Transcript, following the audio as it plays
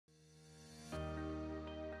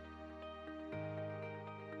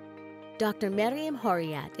Dr. Mariam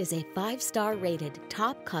Horiat is a 5-star rated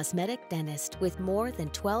top cosmetic dentist with more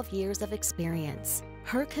than 12 years of experience.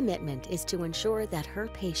 Her commitment is to ensure that her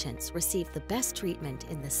patients receive the best treatment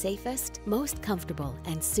in the safest, most comfortable,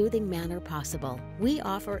 and soothing manner possible. We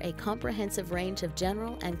offer a comprehensive range of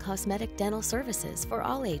general and cosmetic dental services for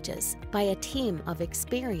all ages by a team of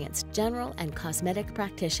experienced general and cosmetic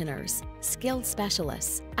practitioners, skilled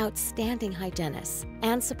specialists, outstanding hygienists,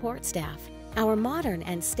 and support staff. Our modern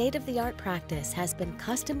and state-of-the-art practice has been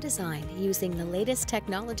custom designed using the latest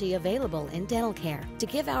technology available in dental care to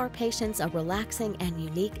give our patients a relaxing and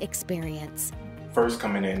unique experience. First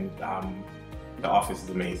coming in, the office is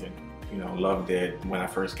amazing. You know, loved it. When I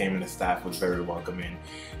first came in, the staff was very welcoming.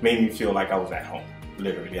 Made me feel like I was at home,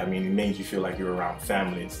 literally. I mean, it made you feel like you were around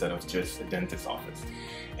family instead of just a dentist's office.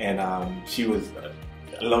 And she was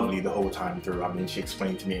lovely the whole time through. I mean, she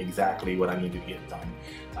explained to me exactly what I needed to get done.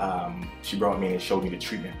 She brought me in and showed me the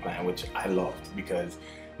treatment plan, which I loved, because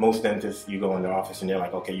most dentists, you go in their office and they're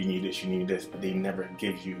like, okay, you need this, but they never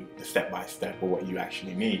give you the step-by-step of what you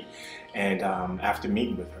actually need. And after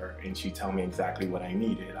meeting with her, and she told me exactly what I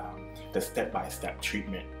needed, the step-by-step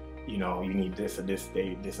treatment. You know, you need this on this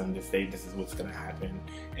date, this on this date, this is what's going to happen.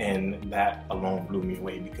 And that alone blew me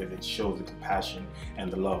away, because it shows the compassion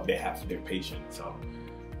and the love they have for their patients. So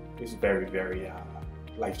it's very, very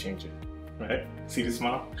life-changing. Right? See the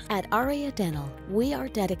smile? At Aria Dental, we are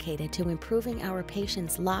dedicated to improving our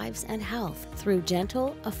patients' lives and health through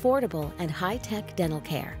gentle, affordable, and high-tech dental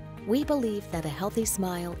care. We believe that a healthy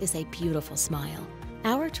smile is a beautiful smile.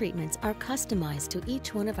 Our treatments are customized to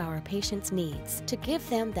each one of our patients' needs to give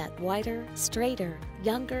them that whiter, straighter,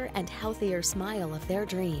 younger, and healthier smile of their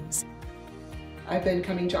dreams. I've been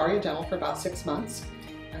coming to Aria Dental for about 6 months.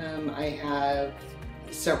 I have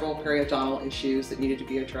several periodontal issues that needed to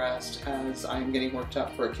be addressed as I'm getting worked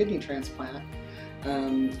up for a kidney transplant.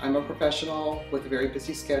 I'm a professional with a very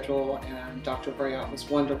busy schedule, and Dr. Horiat was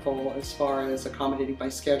wonderful as far as accommodating my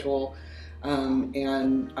schedule.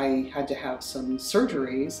 And I had to have some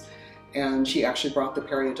surgeries, and she actually brought the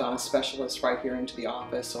periodontist specialist right here into the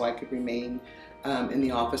office so I could remain in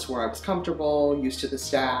the office where I was comfortable, used to the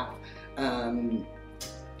staff, and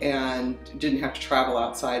didn't have to travel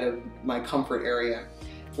outside of my comfort area.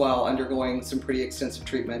 While undergoing some pretty extensive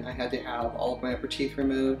treatment, I had to have all of my upper teeth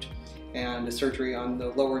removed and a surgery on the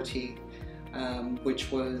lower teeth,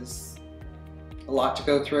 which was a lot to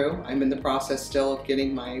go through. I'm in the process still of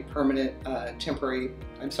getting my permanent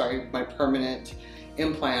my permanent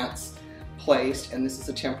implants placed, and this is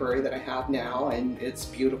a temporary that I have now, and it's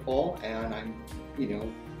beautiful, and I'm,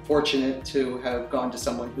 fortunate to have gone to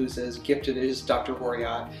someone who's as gifted as Dr.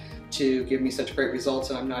 Horiat to give me such great results,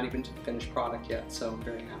 and I'm not even to the finished product yet, so I'm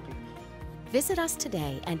very happy. Visit us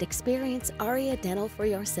today and experience Aria Dental for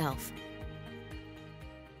yourself.